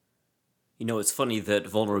It's funny that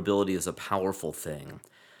vulnerability is a powerful thing.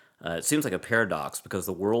 It seems like a paradox because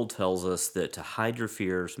the world tells us that to hide your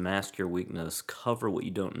fears, mask your weakness, cover what you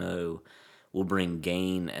don't know will bring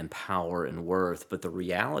gain and power and worth. But the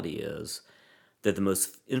reality is that the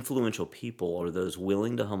most influential people are those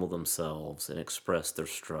willing to humble themselves and express their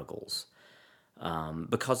struggles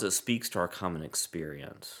because it speaks to our common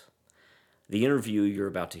experience. The interview you're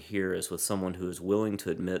about to hear is with someone who is willing to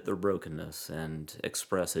admit their brokenness and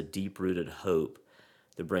express a deep rooted hope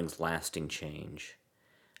that brings lasting change.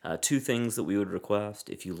 Two things that we would request: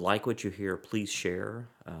 if you like what you hear, please share.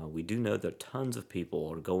 We do know that tons of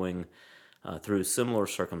people are going through similar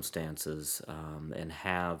circumstances and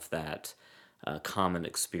have that common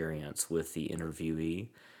experience with the interviewee.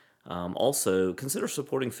 Also, consider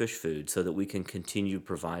supporting Fish Food so that we can continue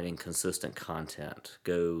providing consistent content.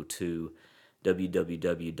 Go to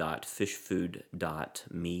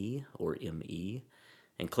www.fishfood.me or me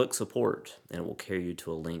and click support, and it will carry you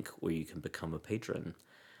to a link where you can become a patron.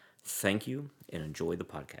 Thank you and enjoy the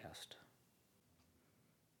podcast.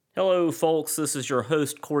 Hello, folks. This is your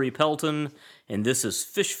host, Corey Pelton, and this is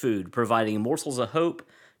Fish Food, providing morsels of hope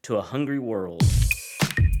to a hungry world.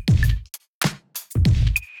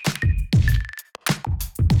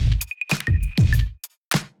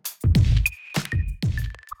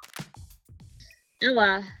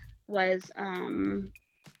 Ella was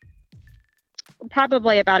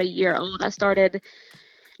probably about a year old. I started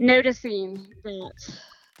noticing that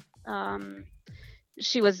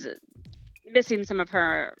she was missing some of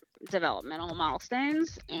her developmental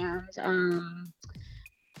milestones, and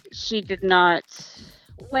she did not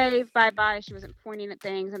wave bye bye. She wasn't pointing at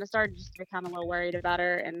things, and I started just to become a little worried about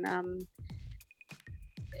her. And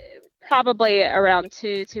probably around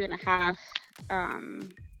two and a half,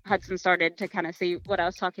 Hudson started to kind of see what I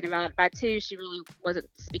was talking about. By two, she really wasn't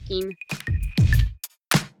speaking.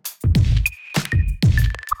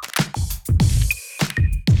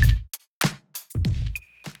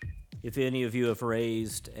 If any of you have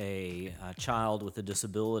raised a child with a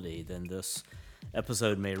disability, then this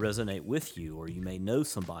episode may resonate with you, or you may know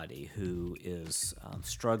somebody who is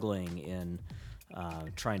struggling in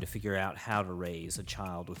trying to figure out how to raise a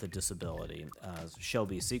child with a disability.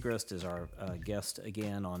 Shelby Segrist is our guest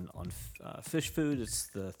again on Fish Food. It's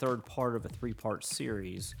the third part of a three-part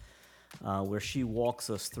series where she walks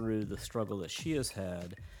us through the struggle that she has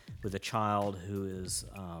had with a child who is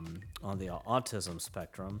on the autism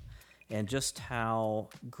spectrum, and just how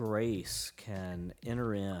grace can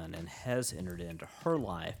enter in and has entered into her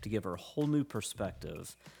life to give her a whole new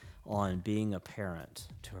perspective on being a parent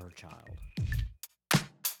to her child.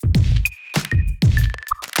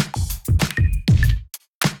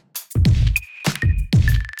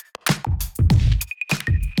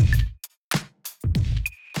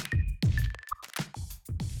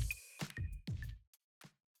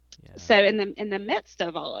 So in the midst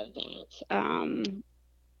of all of that,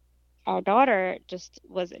 our daughter just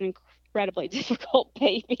was an incredibly difficult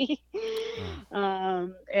baby.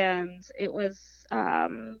 And it was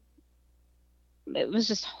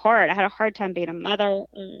just hard. I had a hard time being a mother.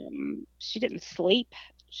 She didn't sleep.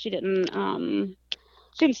 She didn't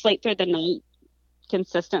she didn't sleep through the night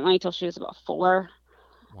consistently till she was about 4.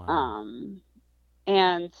 Wow. Um,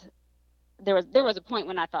 and there was a point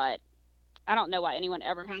when I thought, I don't know why anyone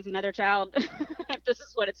ever has another child. This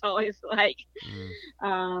is what it's always like.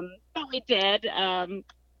 Mm. But we did.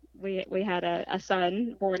 We had a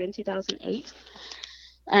son born in 2008,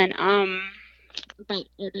 and but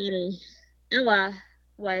our daughter Ella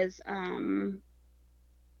was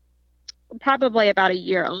probably about a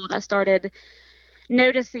year old. I started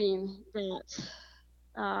noticing that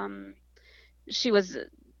she was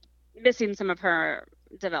missing some of her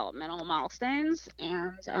developmental milestones,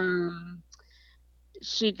 and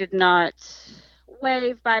she did not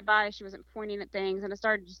wave bye bye. She wasn't pointing at things, and I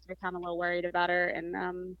started just to become a little worried about her.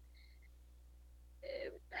 And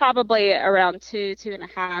probably around two and a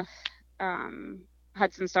half,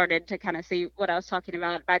 Hudson started to kind of see what I was talking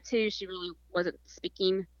about. By two, she really wasn't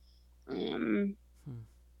speaking. Um,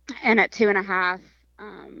 and at two and a half,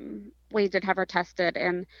 we did have her tested,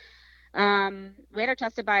 and we had her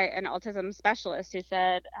tested by an autism specialist who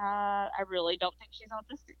said, I really don't think she's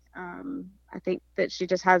autistic. I think that she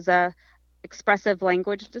just has a expressive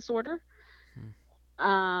language disorder.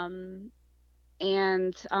 Um,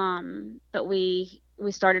 and but we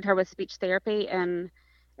started her with speech therapy, and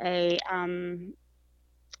a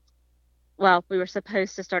well, we were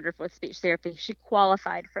supposed to start her with speech therapy. She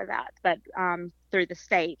qualified for that, but through the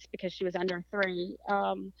state, because she was under 3,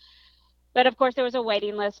 But of course, there was a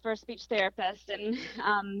waiting list for a speech therapist, and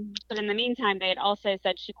but in the meantime, they had also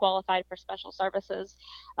said she qualified for special services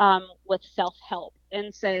with self help.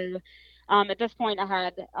 And so, at this point, I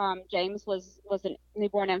had James was a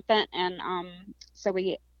newborn infant, and so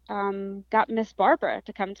we got Miss Barbara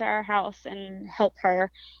to come to our house and help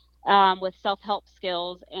her with self help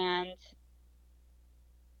skills. And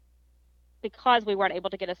because we weren't able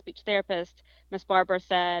to get a speech therapist, Miss Barbara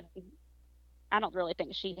said, I don't really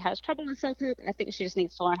think she has trouble with self help. I think she just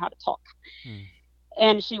needs to learn how to talk. Mm.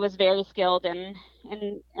 And she was very skilled in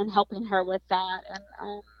helping her with that.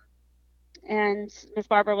 And Miss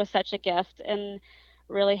Barbara was such a gift and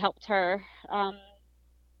really helped her.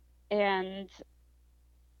 And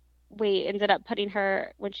we ended up putting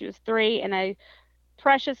her when she was 3 in a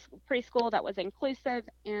precious preschool that was inclusive,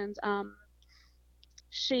 and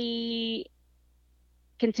she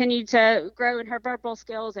continued to grow in her verbal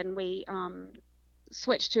skills. And we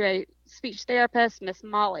switched to a speech therapist, Miss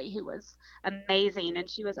Molly, who was amazing, and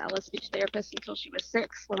she was Ella's speech therapist until she was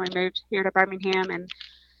 6 when we moved here to Birmingham,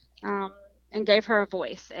 um, and gave her a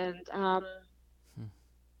voice. And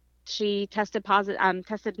she tested positive,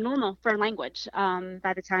 tested normal for language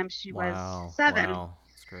by the time she was Wow. 7. Wow.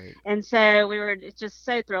 That's great. And so we were just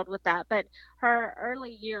so thrilled with that. But her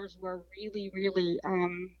early years were really, really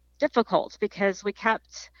difficult because we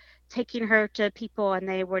kept taking her to people and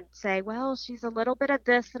they would say, well, she's a little bit of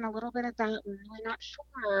this and a little bit of that. We're really not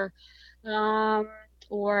sure. Um,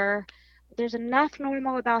 or there's enough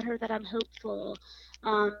normal about her that I'm hopeful.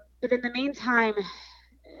 But in the meantime,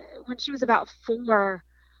 when she was about 4,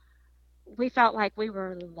 we felt like we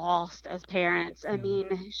were lost as parents. I Mm.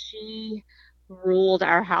 mean, she ruled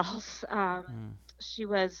our house. Mm. She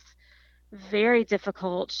was very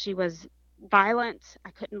difficult. She was violent.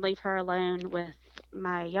 I couldn't leave her alone with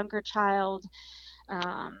my younger child.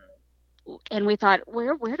 Um, and we thought,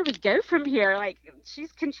 where do we go from here? Like,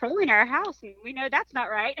 she's controlling our house, and we know that's not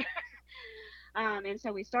right. And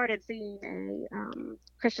so we started seeing a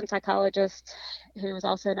Christian psychologist who was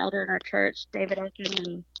also an elder in our church, David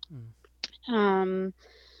Arkin. Mm. And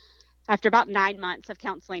after about 9 months of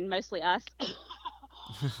counseling, mostly us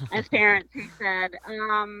as parents, he said,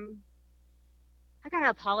 I gotta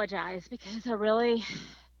apologize because when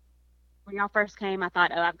y'all first came, I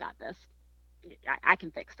thought, oh, I've got this. I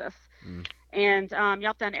can fix this. Mm. And y'all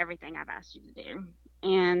have done everything I've asked you to do.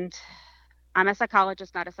 And I'm a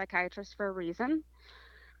psychologist, not a psychiatrist, for a reason.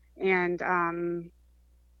 And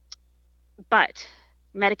but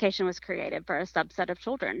medication was created for a subset of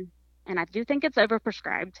children, and I do think it's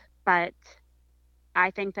overprescribed. But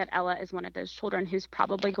I think that Ella is one of those children who's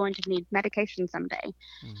probably going to need medication someday.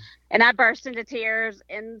 Mm. And I burst into tears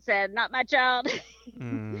and said, "Not my child."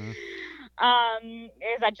 Mm.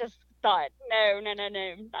 Is I just thought, no, no, no,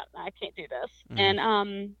 no, I can't do this.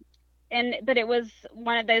 Mm. And but it was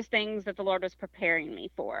one of those things that the Lord was preparing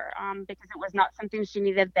me for, because it was not something she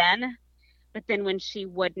needed then, but then when she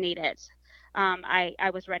would need it, I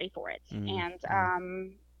was ready for it. Mm.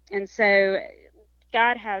 Mm. And so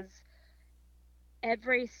God has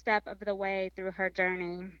every step of the way through her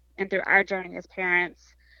journey and through our journey as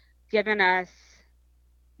parents given us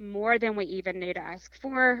more than we even knew to ask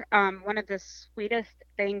for. One of the sweetest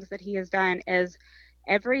things that he has done is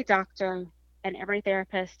every doctor and every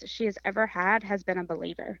therapist she has ever had has been a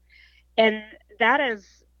believer. And that is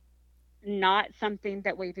not something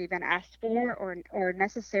that we've even asked for or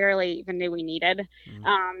necessarily even knew we needed.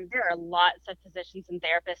 Mm. There are lots of physicians and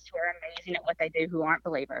therapists who are amazing at what they do who aren't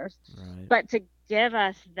believers. Right. But to give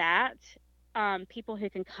us that, people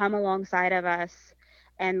who can come alongside of us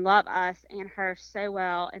and love us and her so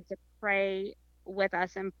well and to pray with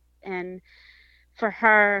us and for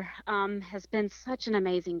her has been such an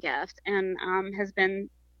amazing gift and has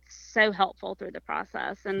been so helpful through the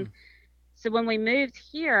process. And Mm. so when we moved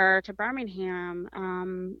here to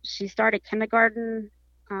Birmingham, she started kindergarten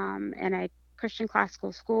in a Christian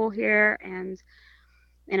classical school here and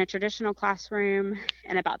in a traditional classroom.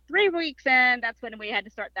 And about 3 weeks in, that's when we had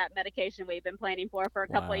to start that medication we've been planning for a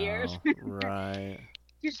couple of years. Wow. Right.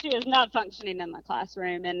 She is not functioning in the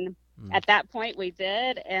classroom. And Mm. at that point, we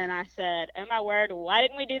did. And I said, oh my word, why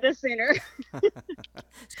didn't we do this sooner?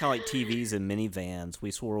 It's kind of like TVs and minivans. We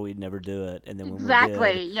swore we'd never do it, and then when we did,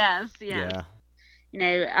 Exactly. Yes. Yes. yeah. You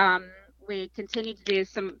know, we continued to do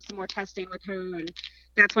some more testing with her, and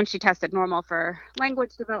that's when she tested normal for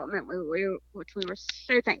language development, which we were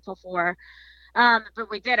so thankful for. But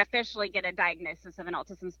we did officially get a diagnosis of an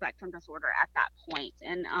autism spectrum disorder at that point.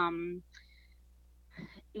 And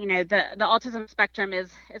you know, the autism spectrum is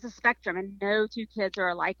a spectrum, and no two kids are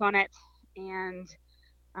alike on it. And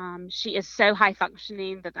she is so high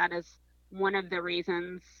functioning that is one of the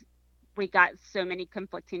reasons we got so many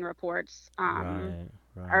conflicting reports Right,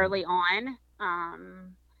 right, early on.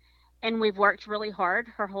 And we've worked really hard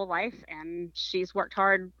her whole life, and she's worked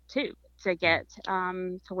hard too to get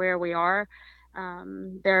to where we are.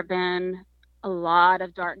 There have been a lot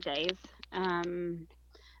of dark days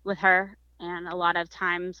with her, and a lot of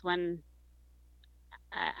times when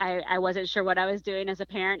I wasn't sure what I was doing as a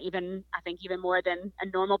parent, even I think even more than a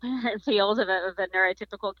normal parent feels of a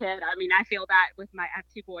neurotypical kid. I mean, I feel that with I have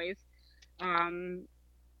two boys, um,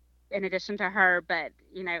 in addition to her, but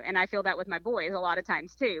and I feel that with my boys a lot of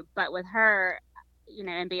times too. But with her,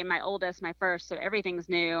 and being my oldest, my first, so everything's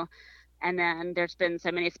new. And then there's been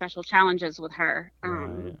so many special challenges with her.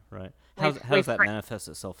 right, right. How does We've that manifest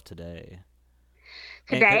itself today?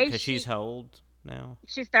 And today because she's how old now?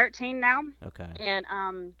 she's 13 now, Okay. and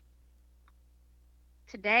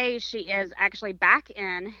today she is actually back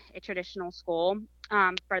in a traditional school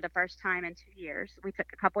for the first time in 2 years. We took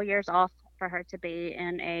a couple years off for her to be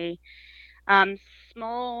in a um,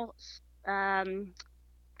 small um,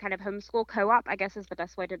 kind of homeschool co-op, I guess is the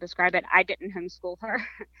best way to describe it. I didn't homeschool her,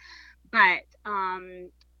 but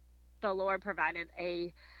the Lord provided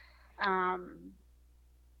a um,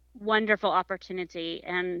 wonderful opportunity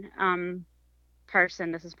and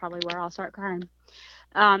person. This is probably where I'll start crying.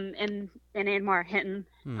 In Anmar Hinton.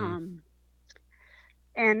 Hmm.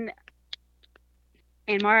 And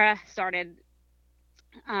Mara started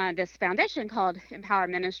this foundation called Empower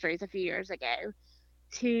Ministries a few years ago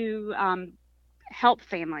to help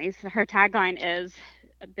families. Her tagline is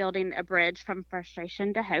building a bridge from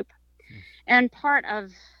frustration to hope. And part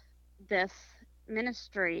of this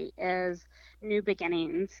ministry is New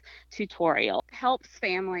Beginnings tutorial. Helps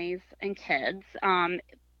families and kids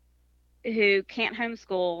who can't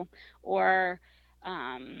homeschool or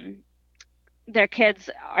um, their kids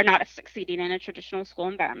are not succeeding in a traditional school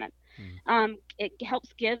environment. It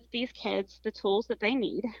helps give these kids the tools that they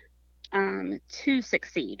need to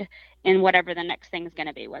succeed in whatever the next thing is going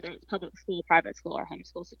to be, whether it's public school, private school, or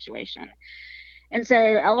homeschool situation. And so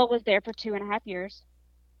Ella was there for 2.5 years.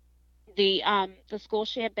 The school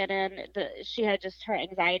she had been in, she had just her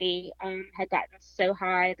anxiety had gotten so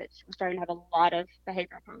high that she was starting to have a lot of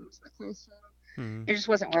behavioral problems with her. So Hmm. it just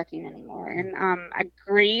wasn't working anymore. And I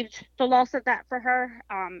grieved the loss of that for her.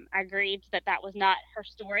 I grieved that that was not her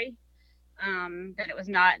story, that it was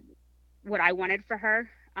not what I wanted for her.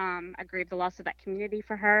 I grieved the loss of that community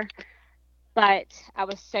for her. But I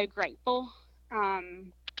was so grateful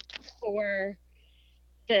um, for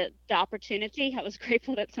the opportunity. I was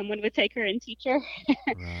grateful that someone would take her and teach her.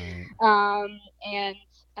 Right. um, and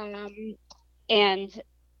um, and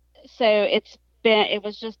so it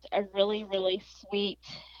was just a really really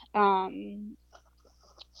um,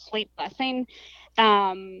 sweet blessing.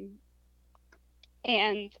 Um,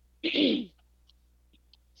 and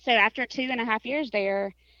so after 2.5 years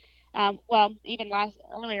there, well, even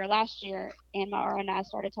earlier last year, Ann Mara and I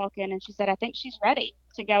started talking, and she said, "I think she's ready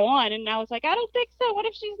to go on." And I was like, "I don't think so. What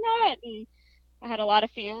if she's not?" And I had a lot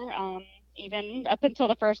of fear, even up until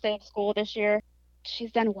the first day of school this year.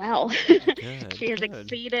 She's done well. Good. She has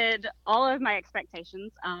Good. exceeded all of my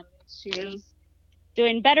expectations. She is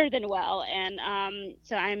doing better than well. And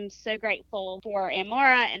so I'm so grateful for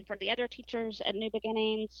Amora and for the other teachers at New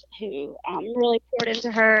Beginnings who really poured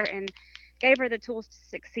into her and gave her the tools to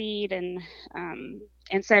succeed. And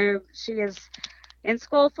so she is in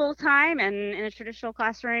school full time and in a traditional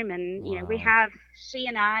classroom. And, Wow. she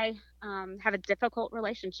and I have a difficult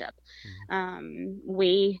relationship.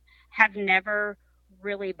 We have never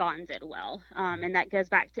really bonded well. And that goes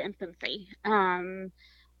back to infancy.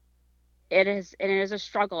 It is a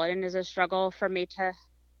struggle. It is a struggle for me to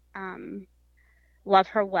um, love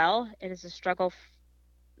her well. It is a struggle,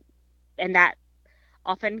 and that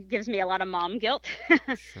often gives me a lot of mom guilt.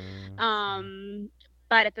 Sure. Sure. um,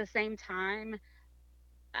 but at the same time,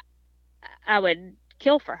 I would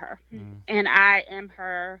kill for her, Mm. and I am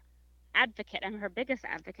her advocate. I'm her biggest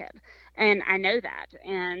advocate, and I know that.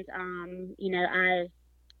 And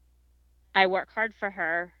I work hard for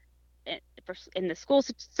her in the school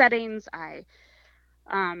settings.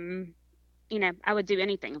 Um, I would do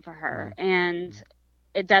anything for her. Mm. And Mm.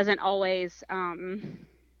 it doesn't always,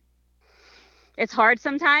 it's hard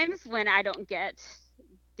sometimes when I don't get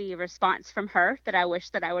the response from her that I wish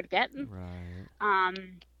that I would get. Right.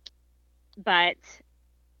 Um, but,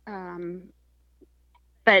 um,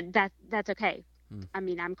 that's okay. Mm. I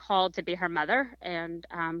mean, I'm called to be her mother, and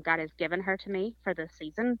God has given her to me for this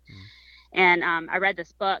season. Mm. And I read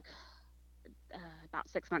this book about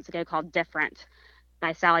 6 months ago called Different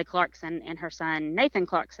by Sally Clarkson and her son Nathan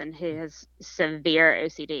Clarkson, who has severe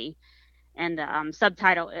OCD. and the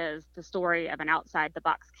subtitle is The Story of an Outside the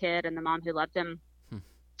Box Kid and the Mom Who Loved Him.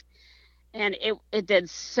 And it did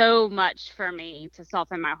so much for me to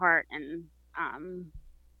soften my heart um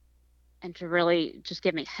and to really just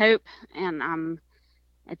give me hope. And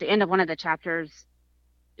at the end of one of the chapters,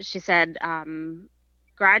 she said,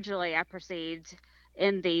 gradually I proceed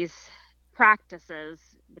in these practices,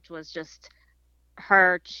 which was just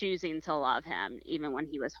her choosing to love him even when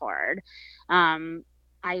he was hard. Um,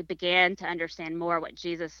 I began to understand more what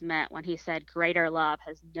Jesus meant when he said, "Greater love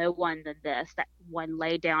has no one than this, that one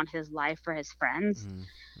laid down his life for his friends."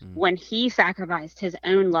 Mm-hmm. When he sacrificed his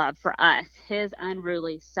own love for us, his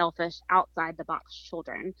unruly, selfish, outside the box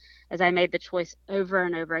children, as I made the choice over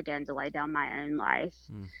and over again to lay down my own life,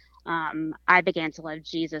 I began to love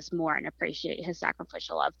Jesus more and appreciate his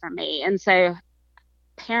sacrificial love for me. And so,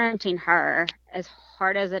 parenting her, as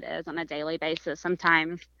hard as it is on a daily basis,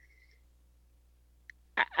 sometimes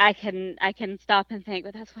I can stop and think,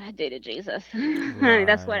 but that's what I do to Jesus. Right.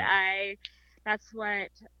 That's what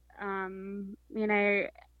you know,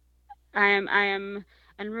 I am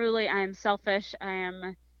unruly, I am selfish, I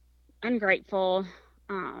am ungrateful,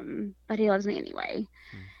 but he loves me anyway.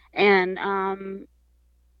 And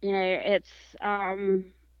it's um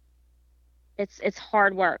it's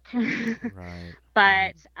hard work. Right. Right.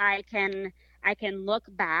 But I can look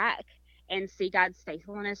back and see God's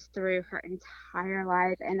faithfulness through her entire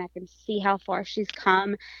life, and I can see how far she's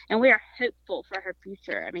come, and we are hopeful for her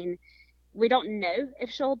future. I mean, we don't know if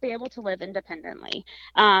she'll be able to live independently,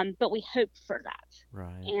 but we hope for that.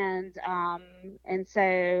 Right. And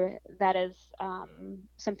so that is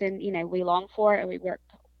something we long for and we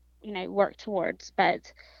work towards.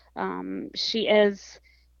 But she is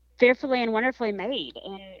fearfully and wonderfully made,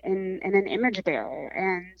 and an image bearer,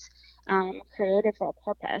 and created for a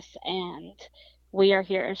purpose. And we are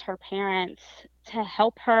here as her parents to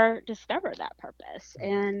help her discover that purpose,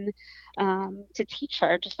 and to teach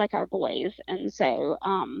her just like our boys. And so,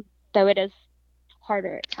 though it is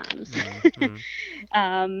harder at times,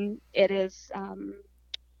 Mm-hmm. it is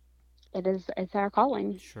it's our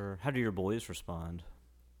calling. Sure. How do your boys respond?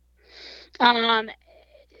 Um,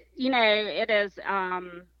 it is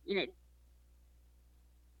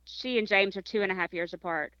she and James are 2.5 years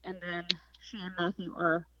apart, and then she and Matthew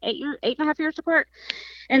are 8.5 years apart.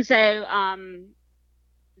 And so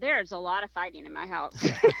there's a lot of fighting in my house.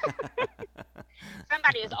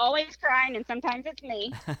 Somebody is always crying, and sometimes it's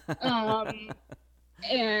me. Um,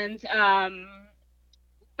 and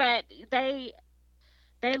but they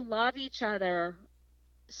love each other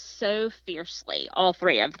so fiercely, all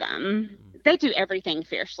three of them. They do everything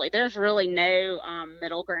fiercely. There's really no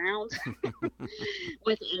middle ground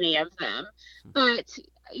with any of them. But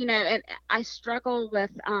and I struggle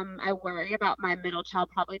with. I worry about my middle child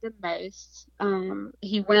probably the most.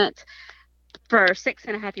 He went for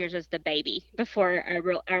 6.5 years as the baby before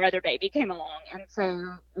our other baby came along, and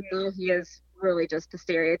so now he is really just the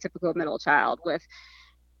stereotypical middle child with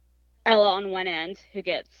Ella on one end, who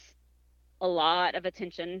gets a lot of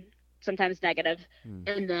attention, sometimes negative, Mm.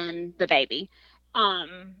 and then the baby,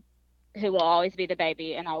 um, who will always be the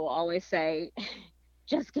baby, and I will always say,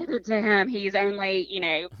 just give it to him. He's only,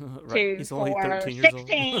 Right. two, He's only four, 13 years old.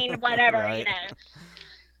 16, whatever. Right.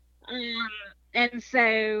 And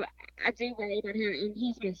so I do worry about him, and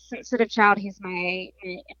he's my sensitive child. He's my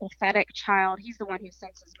empathetic child. He's the one who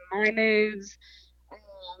senses my moods.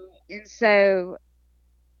 And so,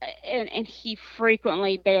 and he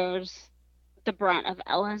frequently bears the brunt of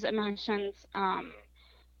Ella's emotions.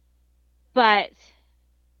 But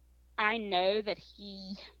I know that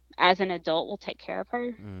he, as an adult, will take care of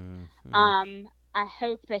her. Mm-hmm. Um, I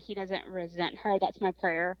hope that he doesn't resent her. That's my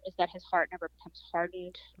prayer, is that his heart never becomes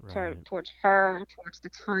hardened Right. towards her, towards the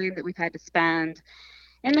time that we've had to spend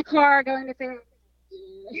in the car going to therapy,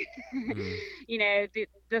 Mm.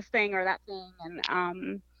 this thing or that thing.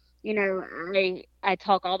 And, I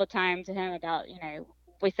talk all the time to him about,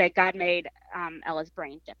 we say God made Ella's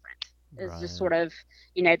brain different, is just Right. sort of,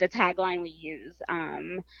 the tagline we use.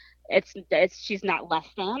 It's she's not less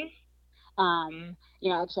than.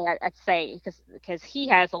 Actually, I'd say because he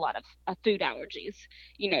has a lot of food allergies,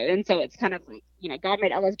 and so it's kind of like, God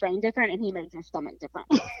made Ella's brain different, and he made her stomach different.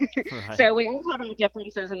 Right. So we all have our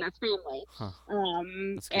differences in this family. Huh.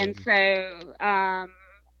 That's And good. so,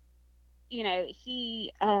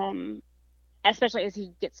 he, especially as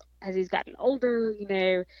he's gotten older,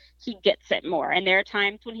 he gets it more. And there are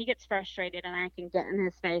times when he gets frustrated, and I can get in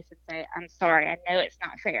his face and say, "I'm sorry, I know it's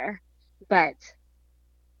not fair, but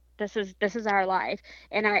this is our life."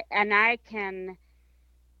 And I can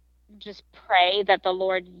just pray that the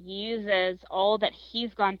Lord uses all that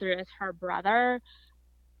he's gone through as her brother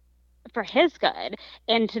for his good,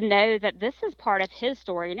 and to know that this is part of his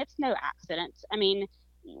story and it's no accident. I mean,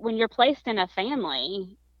 when you're placed in a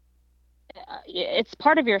family, it's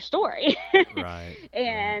part of your story. Right, right.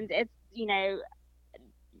 And it's,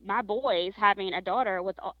 my boys having a daughter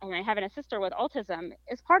with, having a sister with autism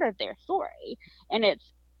is part of their story. And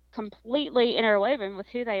it's completely interwoven with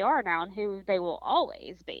who they are now and who they will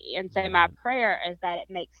always be. And so my Right. prayer is that it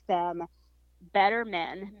makes them better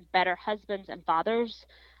men, better husbands and fathers,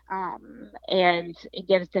 and it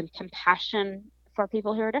gives them compassion for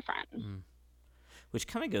people who are different. Mm. Which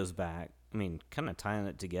kind of goes back, I mean, kind of tying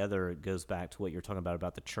it together, it goes back to what you're talking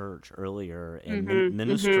about the church earlier and Mhm. Mhm.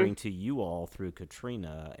 ministering to you all through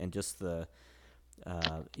Katrina and just the,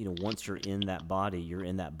 once you're in that body, you're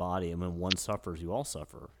in that body. And when one suffers, you all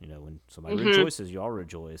suffer. When somebody Mhm. rejoices, you all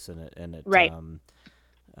rejoice. And Right.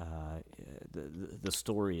 uh, the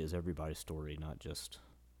story is everybody's story, not just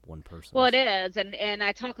one Well, it person's. is, and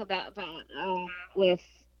I talk about that with,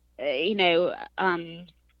 uh, you know, um,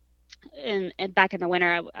 and back in the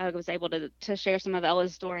winter, I was able to share some of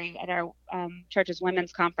Ella's story at our church's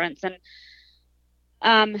women's conference, and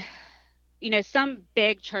um, some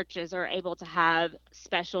big churches are able to have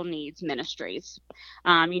special needs ministries,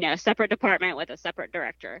 a separate department with a separate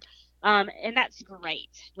director. And that's great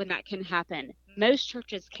when that can happen. Most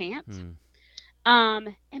churches can't, Hmm.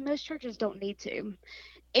 and most churches don't need to.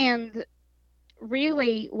 And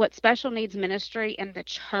really, what special needs ministry in the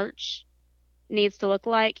church needs to look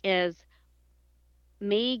like is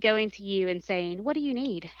me going to you and saying, "What do you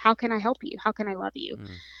need? How can I help you? How can I love you?"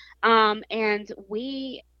 Hmm. And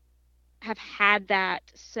we have had that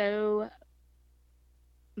so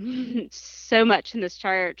so much in this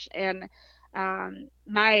church. And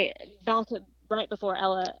my back right before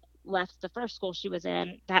Ella left the first school she was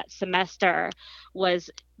in, that semester was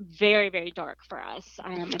very, very dark for us.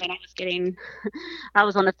 And then I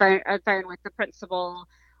was on the phone with the principal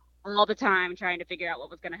all the time trying to figure out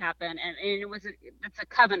what was going to happen. And it's a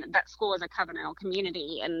covenant. That school is a covenantal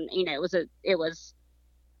community, and it was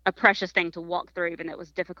a precious thing to walk through, even though it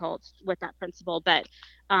was difficult with that principal. But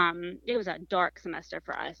it was a dark semester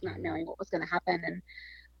for us, not Hmm. knowing what was going to happen.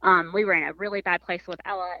 And we were in a really bad place with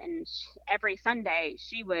Ella, and every Sunday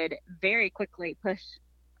she would very quickly push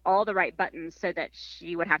all the right buttons so that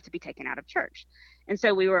she would have to be taken out of church. And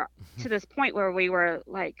so we were to this point where we were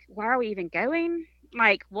like, why are we even going?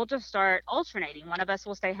 Like, we'll just start alternating. One of us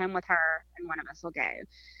will stay home with her, and one of us will go.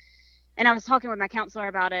 And I was talking with my counselor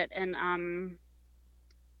about it, and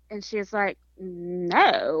she was like,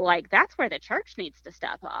 no, like that's where the church needs to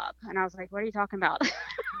step up. And I was like, what are you talking about?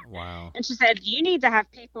 Wow. And she said, you need to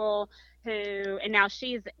have people who, and now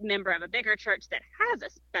she's a member of a bigger church that has a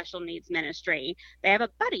special needs ministry. They have a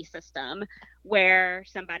buddy system where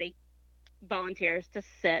somebody volunteers to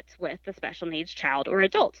sit with the special needs child or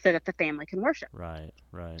adult so that the family can worship. Right,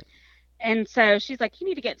 right. And so she's like, you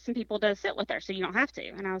need to get some people to sit with her so you don't have to.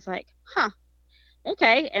 And I was like, huh,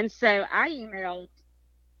 okay. And so I emailed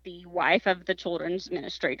the wife of the children's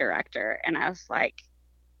ministry director, and I was like,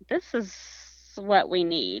 this is what we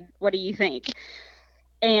need. What do you think?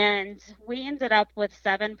 And we ended up with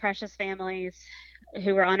 7 precious families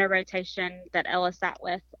who were on a rotation that Ella sat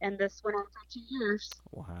with, and this went on for 2 years.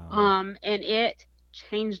 Wow. And it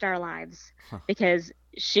changed our lives Huh. because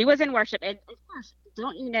she was in worship, and of course,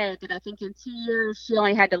 don't you know that I think in 2 years she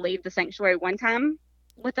only had to leave the sanctuary one time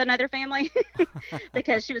with another family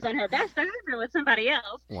because she was on her best behavior with somebody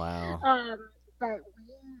else. Wow. Um, but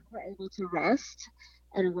we were able to rest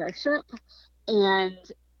and worship. And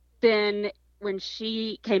then when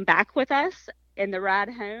she came back with us in the ride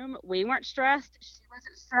home, we weren't stressed. She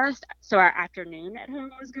wasn't stressed. So our afternoon at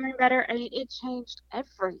home was going better. I mean, it changed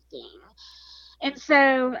everything. And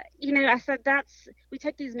so, I said we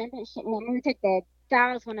take these membership, we take the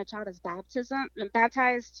vows when a child is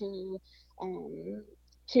baptized um,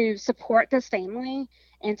 to support this family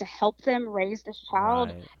and to help them raise this child.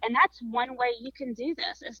 Right. And that's one way you can do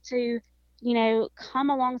this is to, come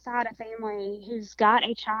alongside a family who's got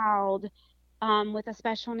a child with a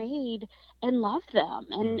special need and love them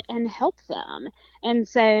Mm. and help them. And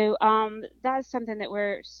so that's something that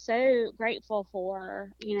we're so grateful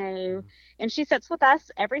for, Mm. And she sits with us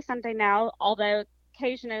every Sunday now, although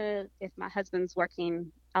occasionally if my husband's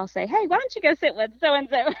working, I'll say, hey, why don't you go sit with so and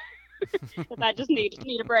so? Because I just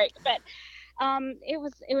need a break. But it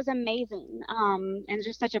was amazing, and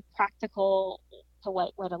just such a practical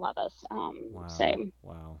way to love us. So Wow.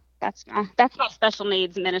 Wow. that's my special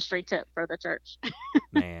needs ministry tip for the church.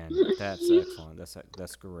 Man, that's excellent.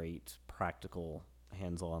 That's great. Practical,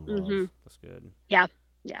 hands-on Hmm. love. That's good. Yeah,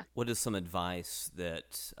 yeah. What is some advice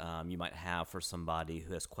that you might have for somebody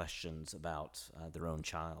who has questions about their own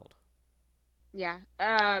child? Yeah.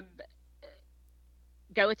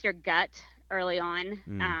 Go with your gut early on.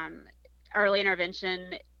 Mm. Early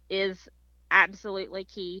intervention is absolutely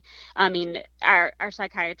key. I mean, our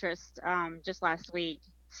psychiatrist just last week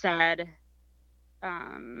said,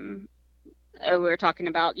 um, we were talking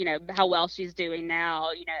about, how well she's doing now,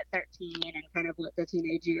 at 13, and kind of what the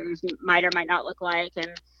teenage years might or might not look like.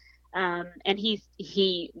 And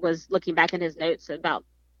he was looking back in his notes about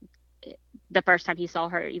the first time he saw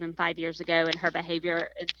her even 5 years ago, and her behavior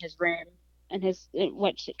in his room, and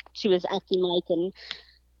what she was acting like, and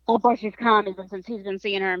how far she's come, even since he's been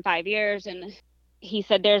seeing her in 5 years. And he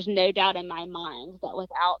said, there's no doubt in my mind that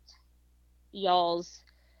without y'all's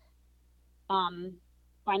um,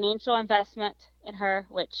 financial investment in her,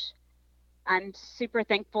 which I'm super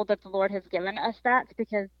thankful that the Lord has given us that,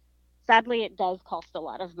 because sadly it does cost a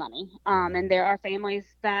lot of money. And Right. there are families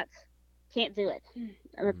that can't do it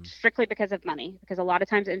Mm. strictly because of money, because a lot of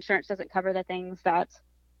times insurance doesn't cover the things that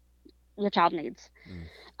your child needs.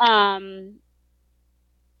 Mm. Um,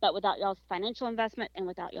 but without y'all's financial investment, and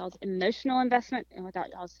without y'all's emotional investment, and without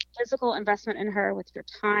y'all's physical investment in her with your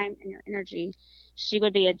time and your energy, she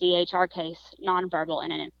would be a DHR case, nonverbal,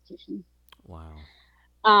 in an institution. Wow.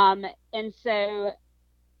 And so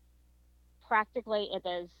practically it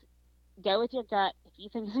is, go with your gut. If you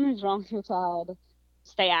think something's wrong with your child,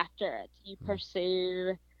 stay after it. You Mm.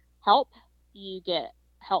 pursue help. You get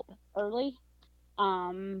help early.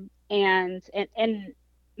 And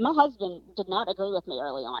my husband did not agree with me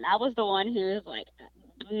early on. I was the one who was like,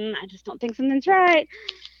 I just don't think something's right.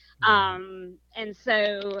 Right. And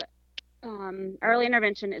so early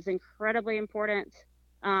intervention is incredibly important.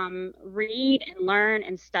 Read and learn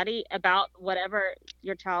and study about whatever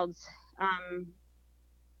your child's um,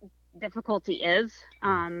 difficulty is.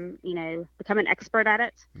 Mm. Become an expert at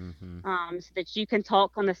it, Mm-hmm. so that you can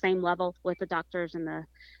talk on the same level with the doctors and the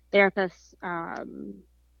therapists,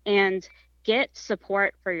 and get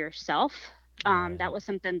support for yourself. That Right. was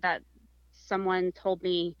something that someone told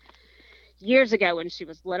me years ago when she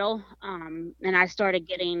was little, and I started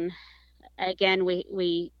getting, again,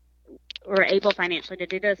 we were able financially to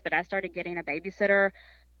do this, but I started getting a babysitter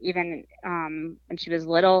even when she was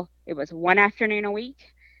little. It was one afternoon a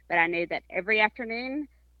week, but I knew that every afternoon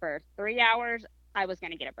for 3 hours I was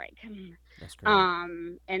going to get a break. That's great.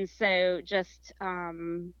 And so just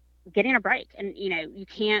getting a break, and you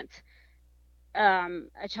can't,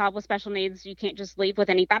 a child with special needs, you can't just leave with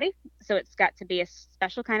anybody. So it's got to be a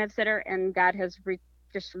special kind of sitter, and God has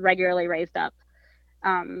just regularly raised up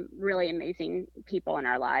really amazing people in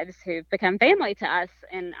our lives who've become family to us,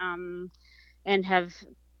 and have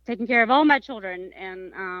taken care of all my children,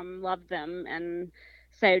 and loved them. And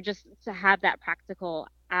so just to have that practical,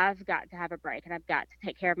 I've got to have a break, and I've got to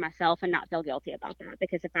take care of myself and not feel guilty about that,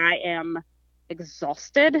 because if I am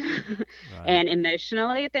exhausted Right. and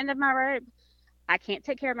emotionally at the end of my rope, I can't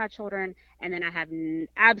take care of my children, and then I have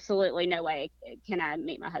absolutely no way can I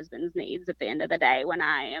meet my husband's needs at the end of the day when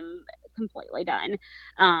I am completely done.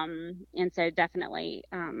 And so definitely,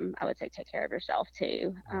 I would say take care of yourself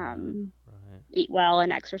too. Right. Right. Eat well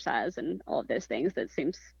and exercise and all of those things that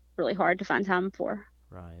seems really hard to find time for.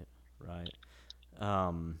 Right. Right.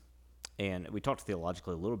 Um, and we talked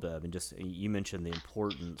theologically a little bit. I mean, just you mentioned the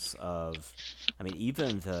importance of, I mean,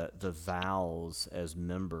 even the vows as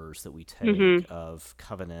members that we take Mhm. of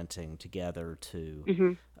covenanting together to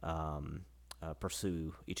Mhm. um,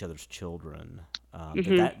 pursue each other's children.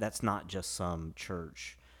 Mhm. That's not just some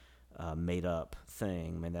church made up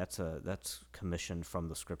thing. I mean, that's commissioned from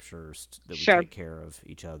the scriptures that we Sure. take care of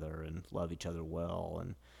each other and love each other well,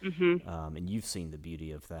 Mhm. and you've seen the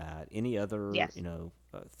beauty of that. Any other, Yes.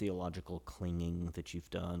 theological clinging that you've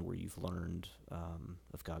done where you've learned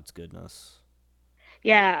of God's goodness?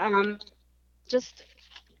 Yeah. Just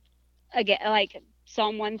again, like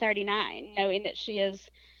Psalm 139, knowing that she is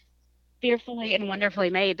fearfully and wonderfully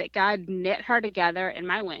made, that God knit her together in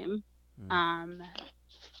my womb, Mm. um,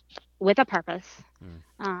 with a purpose,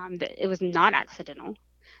 Mm. that it was not accidental,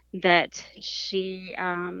 that she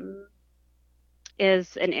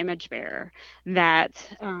is an image bearer, that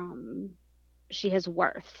she has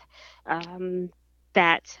worth, um,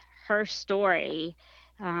 that her story,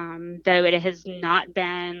 though it has not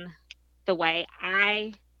been the way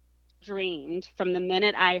I dreamed from the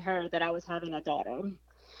minute I heard that I was having a daughter,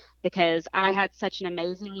 because I had such an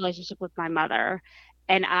amazing relationship with my mother,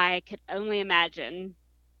 and I could only imagine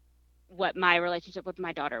what my relationship with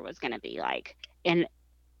my daughter was going to be like. And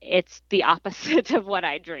it's the opposite of what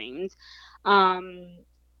I dreamed. Um,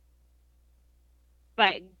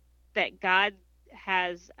 but that God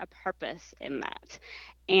has a purpose in that.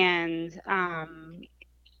 And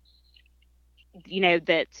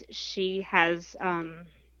that she has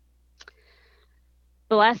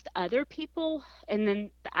blessed other people. And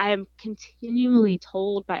then I am continually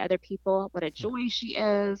told by other people what a joy she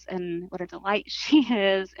is and what a delight she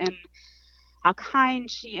is and how kind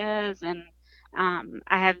she is. And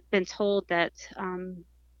I have been told that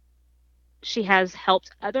she has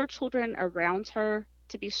helped other children around her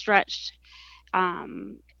to be stretched,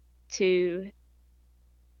 um, to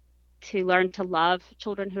learn to love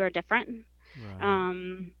children who are different.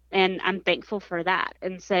 Right. And I'm thankful for that.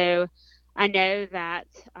 And so I know that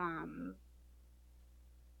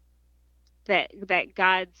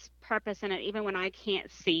God's purpose in it, even when I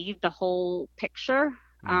can't see the whole picture,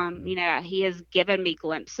 Mm-hmm. He has given me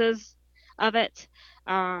glimpses of it.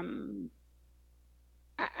 Um,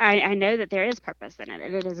 I know that there is purpose in it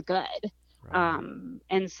and it is good. Right.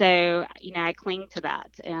 And so, I cling to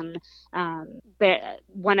that. And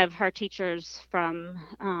one of her teachers from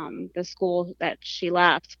the school that she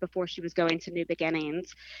left before she was going to New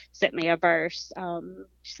Beginnings sent me a verse.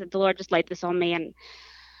 She said, "The Lord just laid this on me, and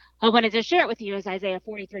I wanted to share it with you." Is Isaiah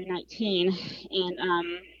 43:19. And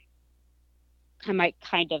I might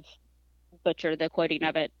kind of butcher the quoting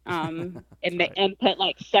of it, That's right. and put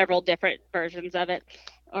like several different versions of it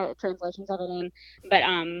or translations of it in. But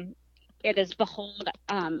it is, "Behold,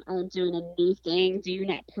 I am doing a new thing. Do you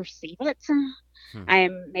not perceive it? Hmm. I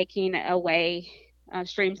am making a way,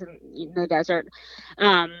 streams in the desert,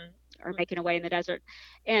 um, or making a way in the desert."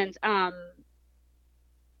 And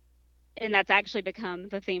that's actually become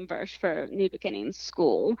the theme verse for New Beginnings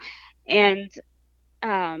School. And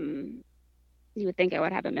um, you would think I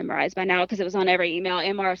would have it memorized by now because it was on every email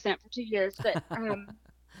MR sent for 2 years. But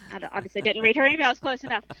obviously didn't read her emails close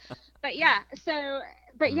enough. But yeah,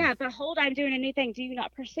 Hmm. "Behold, I'm doing a new thing. Do you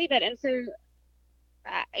not perceive it?" And so,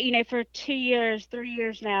 for 2 years, 3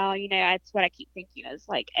 years now, that's what I keep thinking is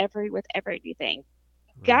like with every new thing,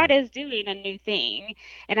 God Right. is doing a new thing,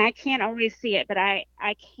 and I can't always see it, but I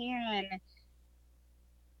can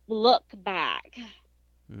look back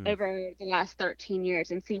Mm. over the last 13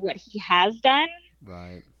 years and see what He has done,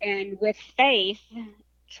 Right. and with faith,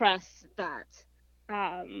 trust that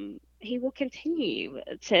He will continue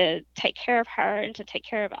to take care of her and to take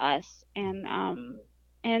care of us,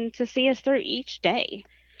 and to see us through each day.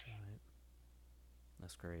 Right.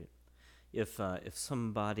 That's great. If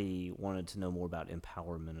somebody wanted to know more about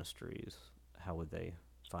Empower Ministries, how would they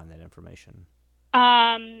find that information?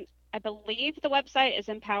 I believe the website is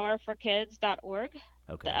empowerforkids.org.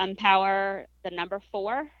 Okay. The empower, the number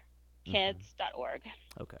four, Mm-hmm. kids.org.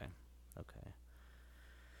 Okay. Okay.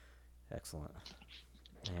 Excellent.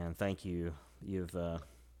 And thank you. You've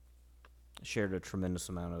shared a tremendous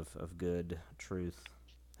amount of good truth,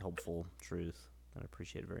 helpful truth, and I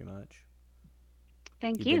appreciate it very much.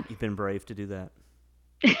 Thank You've you. been brave to do that.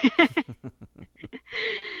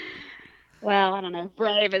 Well, I don't know if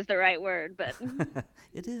brave is the right word, but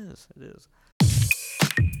It is. It is.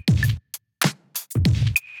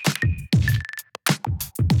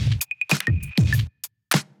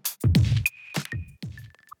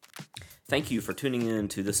 Thank you for tuning in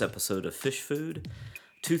to this episode of Fish Food.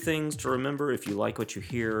 Two things to remember: if you like what you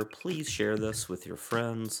hear, please share this with your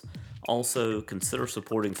friends. Also, consider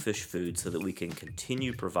supporting Fish Food so that we can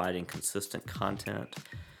continue providing consistent content.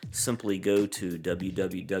 Simply go to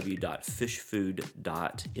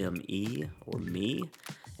www.fishfood.me or me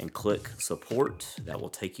and click support. That will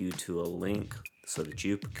take you to a link so that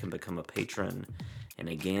you can become a patron. And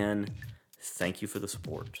again, thank you for the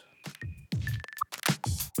support.